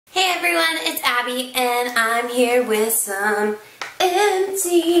Hey everyone, it's Abby and I'm here with some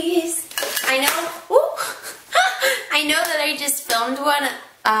empties. I know that I just filmed one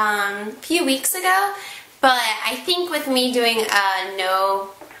a few weeks ago, but I think with me doing a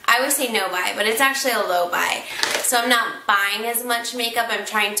I always say no buy, but it's actually a low buy. So I'm not buying as much makeup. I'm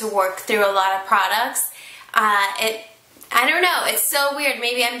trying to work through a lot of products. I don't know, it's so weird.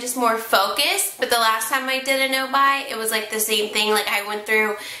 Maybe I'm just more focused, but the last time I did a no buy, it was like the same thing. Like I went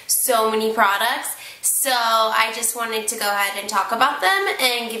through so many products. So I just wanted to go ahead and talk about them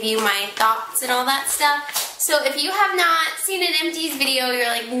and give you my thoughts and all that stuff. So if you have not seen an Empties video, you're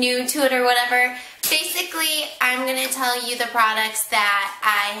like new to it or whatever, basically I'm going to tell you the products that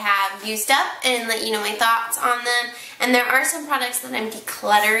I have used up and let you know my thoughts on them. And there are some products that I'm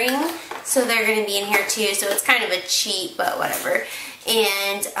decluttering, so they're going to be in here too. So it's kind of a cheat, but whatever.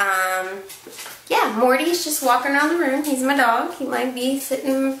 And yeah, Morty's just walking around the room. He's my dog. He might be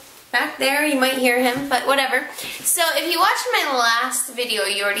sitting back there. You might hear him, but whatever. So if you watched my last video,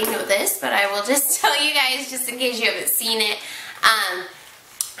 you already know this, but I will just tell you guys just in case you haven't seen it.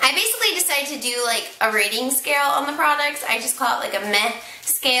 I basically decided to do like a rating scale on the products. I just call it like a meh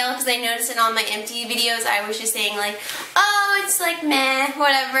scale because I noticed in all my empty videos I was just saying like, oh, it's like meh,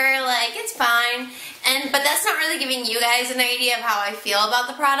 whatever, like it's fine. But that's not really giving you guys an idea of how I feel about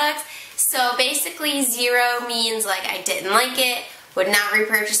the products. So basically 0 means like I didn't like it, would not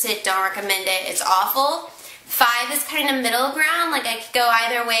repurchase it, don't recommend it, it's awful. 5 is kind of middle ground, like I could go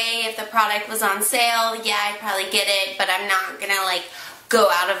either way. If the product was on sale, yeah, I'd probably get it, but I'm not gonna like go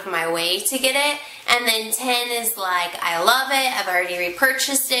out of my way to get it. And then 10 is like, I love it, I've already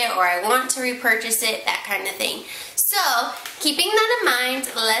repurchased it, or I want to repurchase it, that kind of thing. So, keeping that in mind,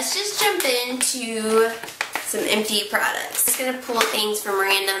 let's just jump into some empty products. I'm just gonna pull things from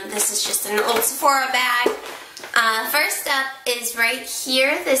random. This is just an old Sephora bag. First up is right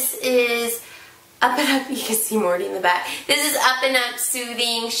here. This is Up and Up, you can see Morty in the back. This is Up and Up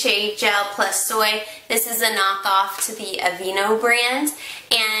Soothing Shave Gel Plus Soy. This is a knockoff to the Aveeno brand.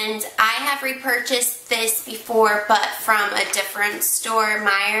 And I have repurchased this before, but from a different store,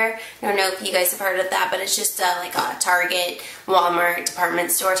 Meijer. I don't know if you guys have heard of that, but it's just like a Target, Walmart,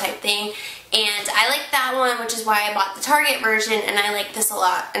 department store type thing. And I like that one, which is why I bought the Target version, and I like this a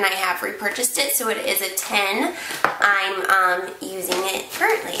lot, and I have repurchased it, so it is a 10. I'm using it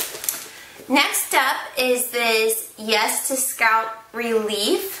currently. Next up is this Yes to Scalp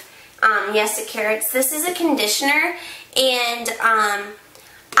Relief, Yes to Carrots. This is a conditioner, and I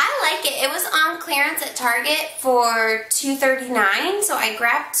like it. It was on clearance at Target for $2.39, so I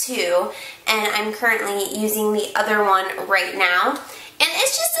grabbed 2, and I'm currently using the other one right now. And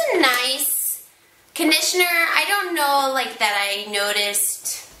it's just a nice conditioner. I don't know like that I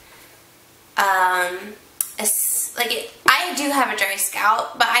noticed I do have a dry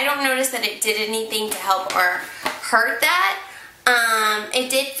scalp, but I don't notice that it did anything to help or hurt that. It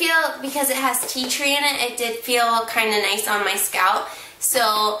did feel, because it has tea tree in it, it did feel kind of nice on my scalp.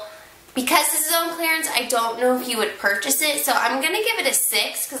 So because this is on clearance, I don't know if you would purchase it. So I'm going to give it a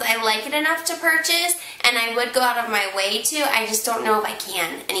 6 because I like it enough to purchase, and I would go out of my way to. I just don't know if I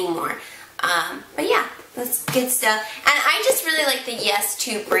can anymore. But yeah, that's good stuff. And I just really like the Yes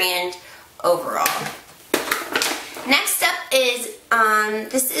To brand overall. Next up is,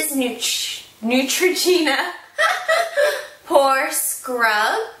 this is Neutrogena Pore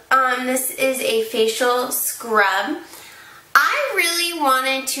Scrub. This is a facial scrub. I really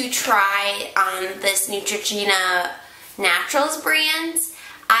wanted to try this Neutrogena Naturals brand.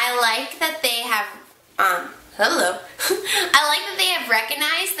 I like that they have, hello. I like that they have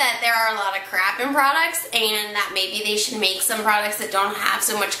recognized that there are a lot of crap in products, and that maybe they should make some products that don't have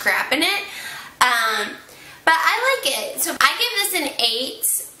so much crap in it. But I like it. So I give this an 8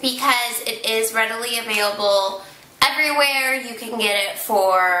 because it is readily available everywhere. You can get it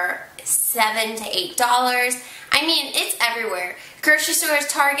for $7 to $8. I mean, it's everywhere. Grocery stores,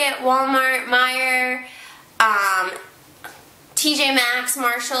 Target, Walmart, Meijer, TJ Maxx,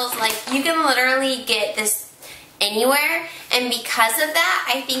 Marshalls. Like, you can literally get this anywhere. And because of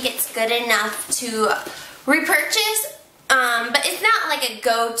that, I think it's good enough to repurchase. But it's not like a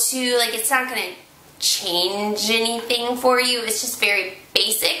go-to. Like, it's not going to change anything for you. It's just very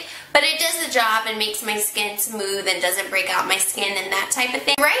basic, but it does the job and makes my skin smooth and doesn't break out my skin and that type of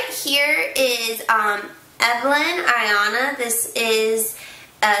thing. Right here is Evelyn Ayana. This is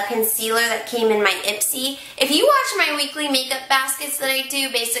a concealer that came in my Ipsy. If you watch my weekly makeup baskets that I do,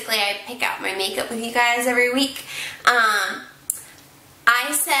 basically I pick out my makeup with you guys every week.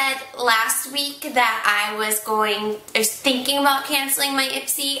 I said last week that I was thinking about canceling my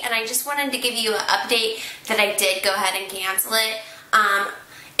Ipsy, and I just wanted to give you an update that I did go ahead and cancel it.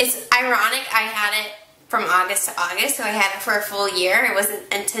 It's ironic, I had it from August to August, so I had it for a full year. It wasn't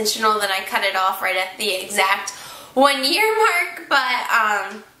intentional that I cut it off right at the exact 1 year mark,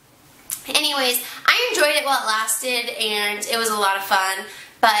 but anyways, I enjoyed it while it lasted, and it was a lot of fun.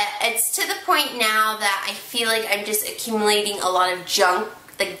 But it's to the point now that I feel like I'm just accumulating a lot of junk,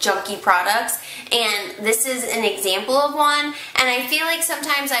 like junky products, and this is an example of one. And I feel like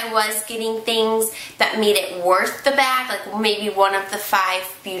sometimes I was getting things that made it worth the bag, like maybe one of the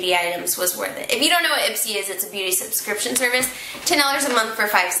 5 beauty items was worth it. If you don't know what Empties is, it's a beauty subscription service, $10 a month for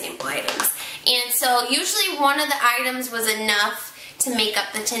 5 sample items. And so usually one of the items was enough to make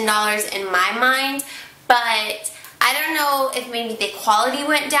up the $10 in my mind, but I don't know if maybe the quality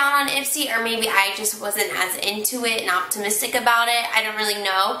went down on Empties, or maybe I just wasn't as into it and optimistic about it. I don't really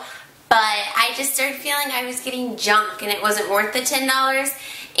know. But I just started feeling I was getting junk and it wasn't worth the $10.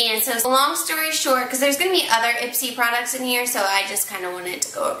 And so long story short, because there's going to be other Empties products in here, so I just kind of wanted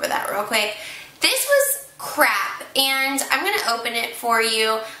to go over that real quick. This was crap, and I'm going to open it for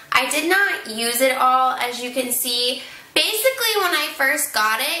you. I did not use it all, as you can see. Basically, when I first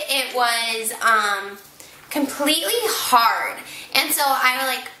got it, it was completely hard, and so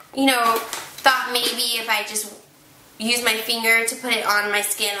I thought maybe if I just use my finger to put it on my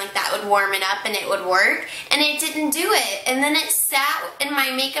skin, like that would warm it up and it would work, and it didn't do it. And then it sat in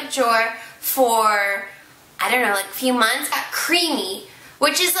my makeup drawer for, I don't know, like a few months. It got creamy,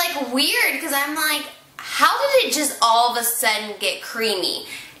 which is like weird because I'm like, how did it just all of a sudden get creamy?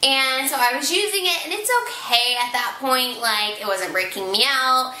 And so I was using it, and it's okay at that point. Like, it wasn't breaking me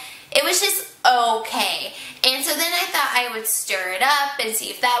out. It was just okay. And so then I thought I would stir it up and see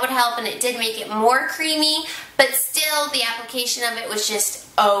if that would help, and it did make it more creamy, but still the application of it was just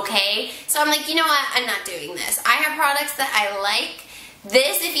okay. So I'm like, you know what, I'm not doing this. I have products that I like.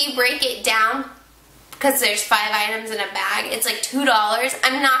 This, if you break it down, because there's 5 items in a bag, it's like $2.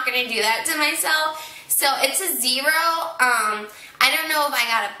 I'm not going to do that to myself. So it's a 0. I don't know if I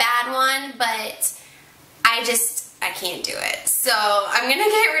got a bad one, but I can't do it. So I'm going to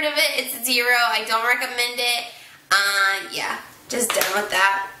get rid of it. It's a 0. I don't recommend it. Yeah, just done with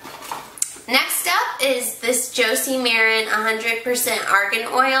that. Next up is this Josie Maran 100% Argan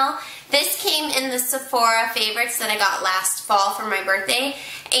Oil. This came in the Sephora favorites that I got last fall for my birthday.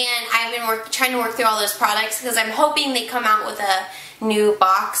 And I've been trying to work through all those products because I'm hoping they come out with a new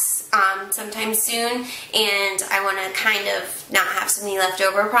box sometime soon. And I want to kind of not have so many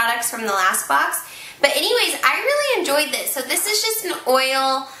leftover products from the last box. But anyways, I really enjoyed this. So this is just an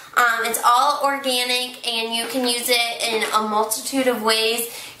oil. It's all organic, and you can use it in a multitude of ways.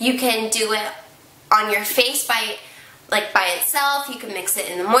 You can do it on your face by itself. You can mix it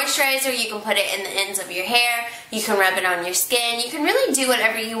in the moisturizer. You can put it in the ends of your hair. You can rub it on your skin. You can really do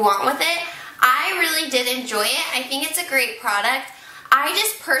whatever you want with it. I really did enjoy it. I think it's a great product. I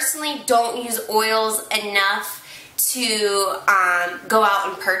just personally don't use oils enough to go out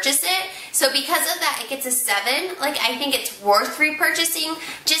and purchase it. So because of that, it gets a 7. Like, I think it's worth repurchasing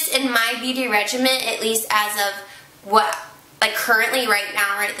just in my beauty regimen, at least as of what, like currently right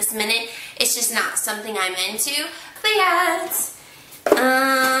now, right this minute, it's just not something I'm into. But yeah,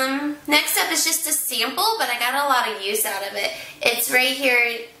 next up is just a sample, but I got a lot of use out of it. It's right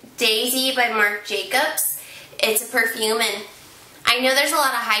here, Daisy by Marc Jacobs. It's a perfume, and I know there's a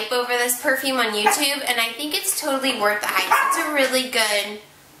lot of hype over this perfume on YouTube, and I think it's totally worth the hype. It's a really good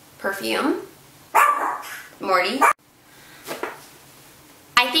perfume. Morty.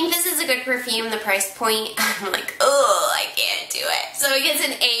 I think this is a good perfume. The price point, I'm like, oh, I can't do it. So it gets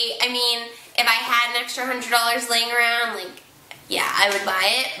an 8. I mean, if I had an extra $100 laying around, like, yeah, I would buy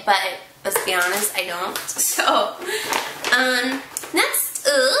it, but let's be honest, I don't. So, next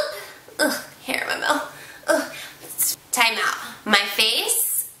up, hair in my mouth. Time out. My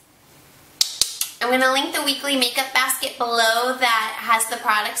face. I'm going to link the weekly makeup basket below that has the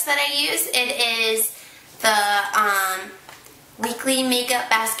products that I use. It is the weekly makeup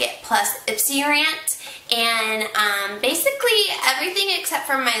basket plus Ipsy Rant, and basically everything except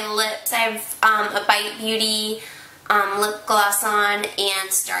for my lips. I have a Bite Beauty lip gloss on and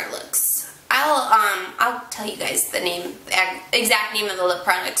Starlooks. I'll tell you guys the exact name of the lip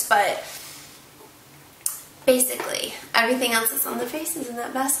products, but basically everything else that's on the face is in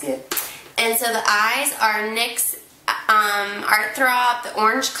that basket. And so the eyes are NYX Art Throb, the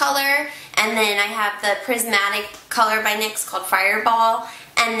orange color, and then I have the prismatic color by NYX called Fireball,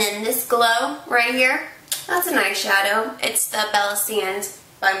 and then this glow right here, that's an eyeshadow. It's the Bella Sands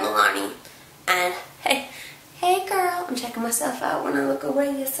by Milani. And hey girl, I'm checking myself out when I look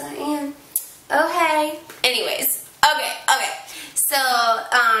away. Yes I am. Oh hey. Anyways, okay. So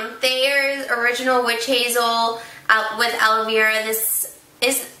there's original witch hazel with aloe vera. This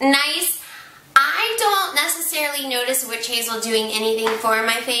is nice. I don't necessarily notice witch hazel doing anything for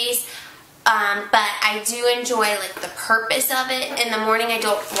my face, but I do enjoy like the purpose of it. In the morning I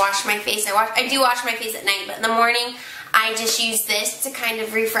don't wash my face. I do wash my face at night, but in the morning I just use this to kind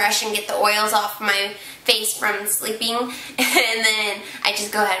of refresh and get the oils off my face from sleeping, and then I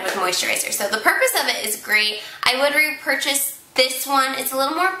just go ahead with moisturizer. So the purpose of it is great. I would repurchase this one. It's a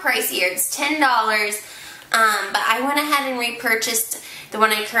little more pricier. It's $10, but I went ahead and repurchased the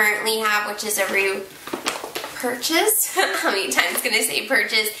one I currently have, which is a repurchase. How many times can I say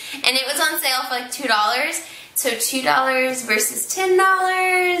purchase? And it was on sale for like $2. So $2 versus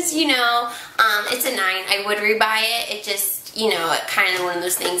 $10, you know, it's a 9. I would rebuy it. It just, you know, it kind of one of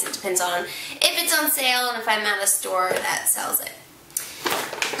those things. It depends on if it's on sale and if I'm at a store that sells it.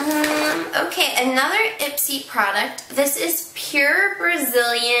 Okay, another Empties product. This is Pure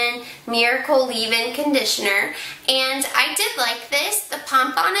Brazilian Miracle Leave-In Conditioner, and I did like this. The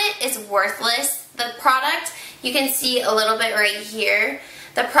pump on it is worthless. The product, you can see a little bit right here.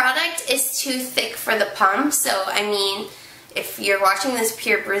 The product is too thick for the pump, so I mean, if you're watching this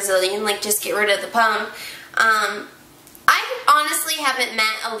Pure Brazilian, like just get rid of the pump. I honestly haven't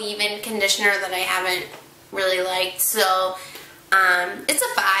met a leave-in conditioner that I haven't really liked, so it's a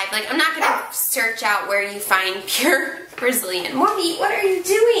 5. Like, I'm not going to search out where you find Pure Brazilian. Morty, what are you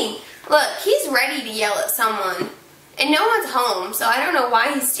doing? Look, he's ready to yell at someone, and no one's home, so I don't know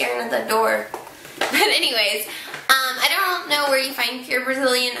why he's staring at the door. But anyways, I don't know where you find Pure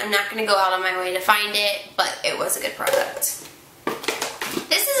Brazilian. I'm not going to go out on my way to find it, but it was a good product.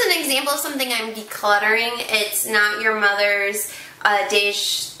 This is an example of something I'm decluttering. It's not your mother's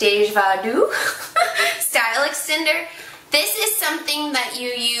Deja Vu style extender. This is something that you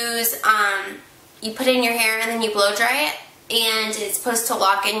use, you put in your hair and then you blow dry it, and it's supposed to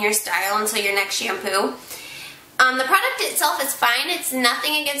lock in your style until your next shampoo. The product itself is fine. It's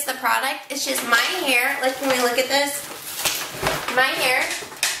nothing against the product. It's just my hair, like, can we look at this? My hair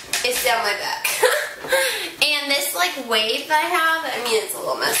is down my back. And this like wave that I have, I mean, it's a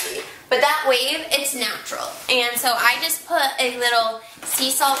little messy, but that wave, it's natural. And so I just put a little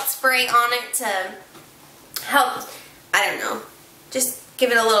sea salt spray on it to help, I don't know, just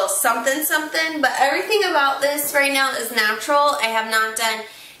give it a little something something. But everything about this right now is natural. I have not done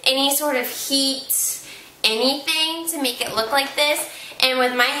any sort of heat, anything to make it look like this. And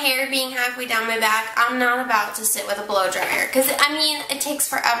with my hair being halfway down my back, I'm not about to sit with a blow dryer, because I mean, it takes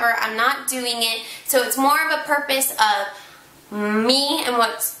forever. I'm not doing it, so it's more of a purpose of me and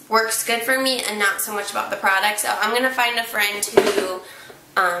what works good for me, and not so much about the product. So I'm gonna find a friend who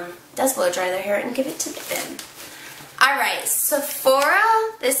does blow dry their hair and give it to them. Alright, Sephora.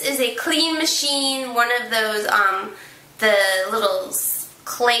 This is a clean machine, one of those the little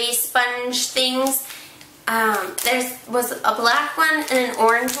clay sponge things. There was a black one and an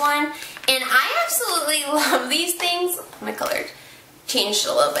orange one, and I absolutely love these things. My color changed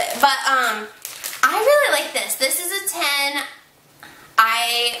a little bit, but I really like this. This is a 10.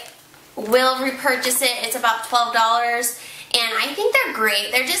 I will repurchase it. It's about $12, and I think they're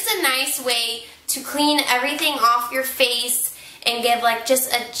great. They're just a nice way to clean everything off your face and give like just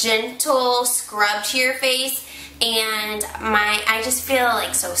a gentle scrub to your face. And I just feel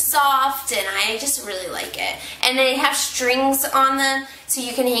like so soft, and I just really like it. And they have strings on them, so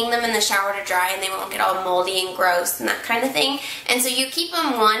you can hang them in the shower to dry, and they won't get all moldy and gross and that kind of thing. And so you keep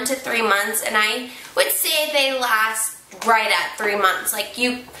them 1 to 3 months, and I would say they last right at 3 months. Like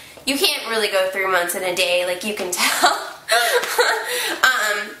you can't really go 3 months in a day, like you can tell.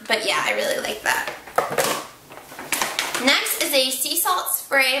 But yeah, I really like that. Next is a sea salt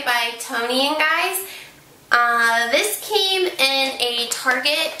spray by Tony and Guys. This came in a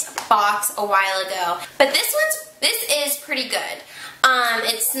Target box a while ago, but this is pretty good.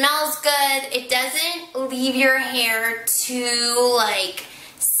 It smells good. It doesn't leave your hair too like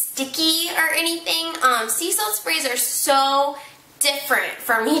sticky or anything. Sea salt sprays are so different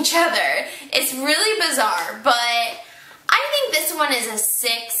from each other. It's really bizarre, but I think this one is a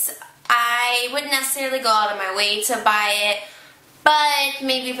 6. I wouldn't necessarily go out of my way to buy it, but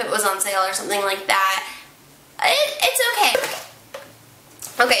maybe if it was on sale or something like that, it's okay.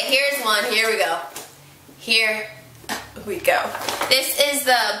 Okay, here's one. Here we go. Here we go. This is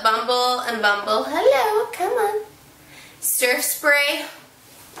the Bumble and Bumble. Hello, come on. Surf spray.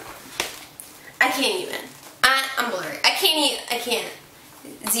 I can't even. I'm blurry. I can't.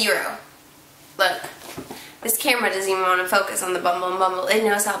 0. Look. This camera doesn't even want to focus on the Bumble and Bumble. It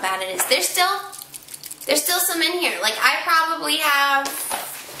knows how bad it is. There's still some in here. Like, I probably have,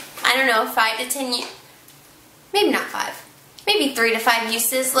 I don't know, 5 to 10, maybe not 5. Maybe 3 to 5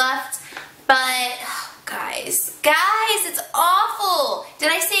 uses left. But, oh Guys, it's awful.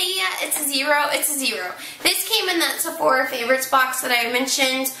 Did I say yeah? It's a 0. It's a 0. This came in that Sephora favorites box that I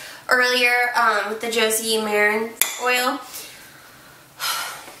mentioned earlier with the Josie Marin oil.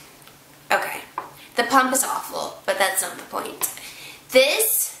 Okay, the pump is awful, but that's not the point.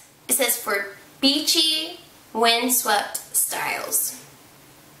 This, it says for beachy, windswept styles.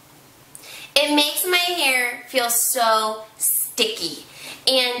 It makes my hair feel so sticky,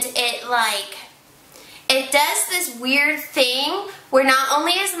 and it does this weird thing where not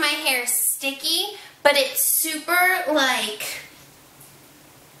only is my hair sticky, but it's super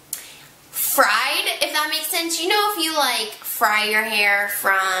fried, if that makes sense. You know, if you fry your hair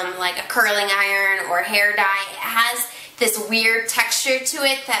from a curling iron or hair dye, it has this weird texture to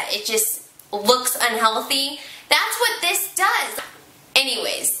it that it just looks unhealthy. That's what this does.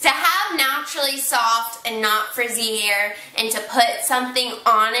 Anyways, to have naturally soft and not frizzy hair and to put something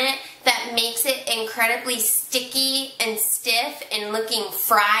on it that makes it incredibly sticky and stiff and looking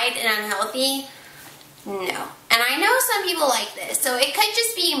fried and unhealthy, no. And I know some people like this, so it could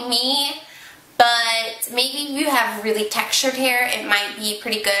just be me, but maybe if you have really textured hair, it might be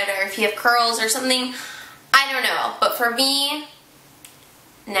pretty good, or if you have curls or something, I don't know. But for me,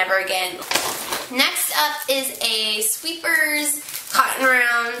 never again. Next up is a Sweepers Cotton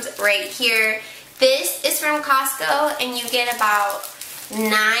Round right here. This is from Costco, and you get about 9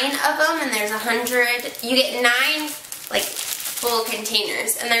 of them, and there's 100. You get 9 full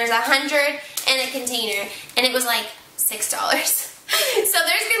containers, and there's 100 in a container, and it was like $6. So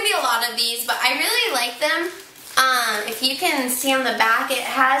there's gonna be a lot of these, but I really like them. If you can see on the back, it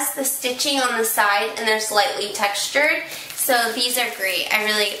has the stitching on the side, and they're slightly textured. So these are great.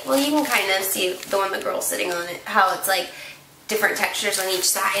 Well, you can kind of see the one the girl's sitting on it, how it's different textures on each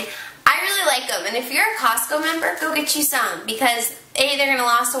side. I really like them, and if you're a Costco member, go get you some, because A, they're gonna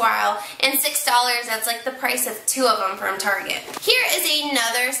last a while, and $6, that's the price of 2 of them from Target. Here is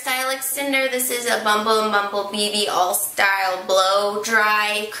another style extender. This is a Bumble and Bumble BB All Style Blow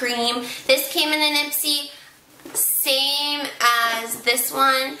Dry Cream. This came in an Empties, same as this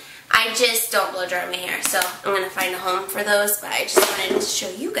one. I just don't blow dry my hair, so I'm gonna find a home for those, but I just wanted to show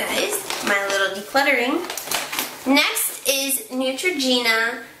you guys my little decluttering. Next is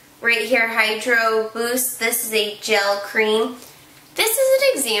Neutrogena, right here, Hydro Boost. This is a gel cream. This is an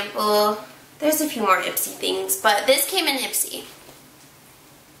example. There's a few more Ipsy things, but this came in Ipsy.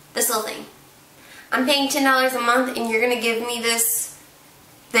 This little thing. I'm paying $10 a month, and you're gonna give me this?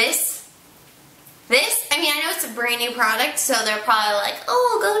 I mean, I know it's a brand new product, so they're probably like,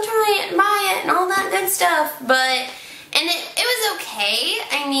 oh, go try it and buy it and all that good stuff, but, and it was okay.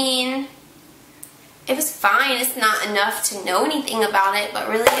 I mean, it was fine. It's not enough to know anything about it, but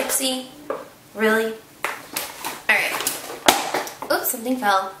really, Ipsy? Really? Alright. Oops, something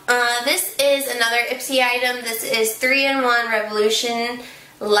fell. This is another Ipsy item. This is 3-in-1 Revolution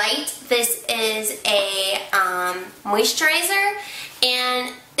Light. This is a moisturizer,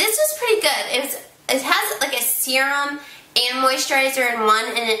 and this was pretty good. It has a serum and moisturizer in one,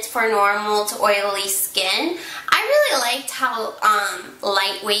 and it's for normal to oily skin. I really liked how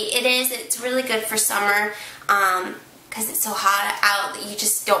lightweight it is. It's really good for summer because it's so hot out that you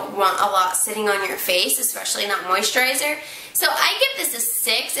just don't want a lot sitting on your face, especially not moisturizer. So I give this a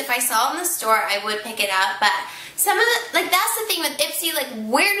 6. If I saw it in the store, I would pick it up, but some of the, that's the thing with Ipsy,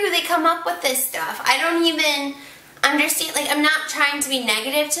 where do they come up with this stuff? I don't even understand. I'm not trying to be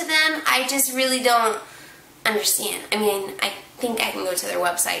negative to them. I just really don't understand. I mean, I think I can go to their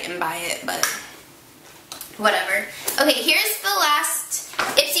website and buy it, but whatever. Okay, here's the last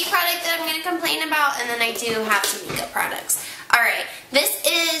Ipsy product that I'm going to complain about, and then I do have some makeup products. Alright, this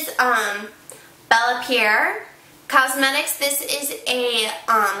is Bella Pierre Cosmetics. This is a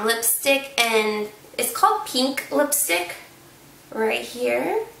lipstick, and it's called Pink Lipstick right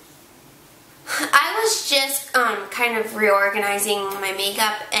here. I was just kind of reorganizing my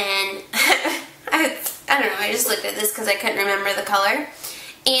makeup, and I don't know, I just looked at this because I couldn't remember the color.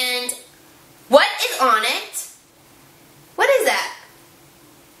 And what is on it? What is that?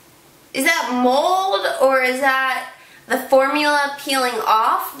 Is that mold, or is that the formula peeling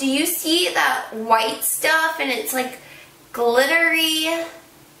off? Do you see that white stuff and it's glittery?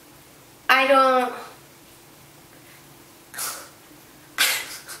 I don't...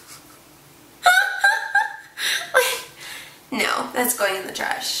 No, that's going in the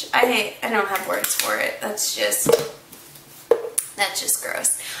trash. I don't have words for it. That's just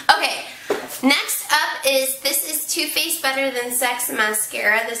gross. Okay, next up is, this is Too Faced Better Than Sex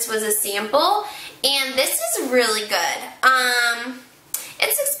mascara. This was a sample, and this is really good.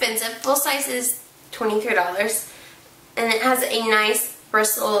 It's expensive. Full size is $23, and it has a nice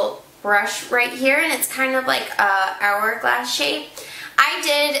bristle brush right here, and it's kind of like a hourglass shape. I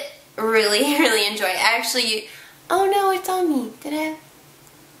did really, really enjoy it. I actually, oh no, it's on me. Did I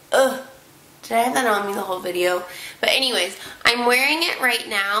have that on me the whole video? But anyways, I'm wearing it right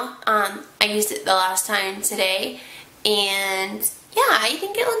now. I used it the last time today, and yeah, I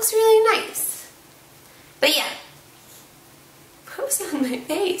think it looks really nice. But yeah, what was on my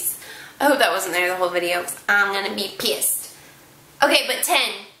face? I hope that wasn't there the whole video, 'cause I'm gonna be pissed. Okay, but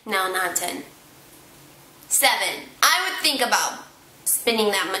 10. No, not 10. 7. I would think about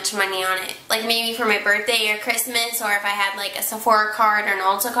spending that much money on it. Like maybe for my birthday or Christmas, or if I had like a Sephora card or an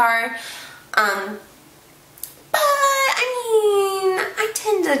Ulta card. But I mean, I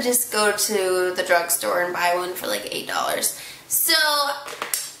tend to just go to the drugstore and buy one for like $8. So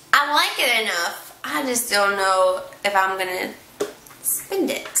I like it enough. I just don't know if I'm gonna spend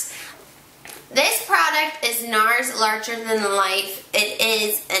it. This product is NARS Larger Than Life. It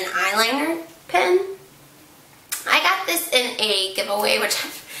is an eyeliner pen. I got this in a giveaway, which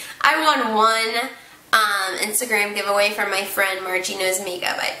I won one Instagram giveaway from my friend Margie Knows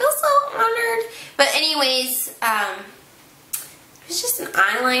Makeup. I feel so honored. But anyways, it was just an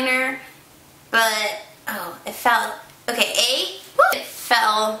eyeliner, but oh, it fell. Okay, it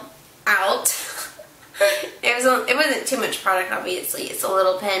fell out. It wasn't too much product, obviously. It's a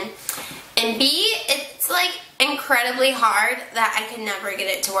little pen. And B, it's like incredibly hard that I can never get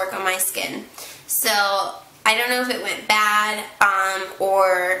it to work on my skin. So I don't know if it went bad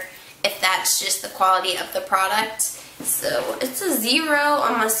or if that's just the quality of the product. So it's a 0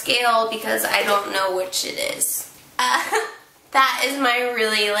 on my scale because I don't know which it is. That is my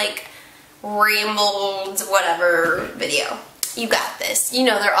really like rambled whatever video. You got this. You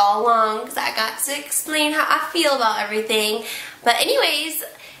know they're all long because I got to explain how I feel about everything. But anyways,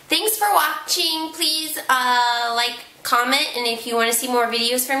 thanks for watching. Please like, comment, and if you want to see more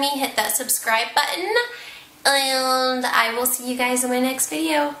videos from me, hit that subscribe button. And I will see you guys in my next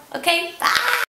video. Okay, bye!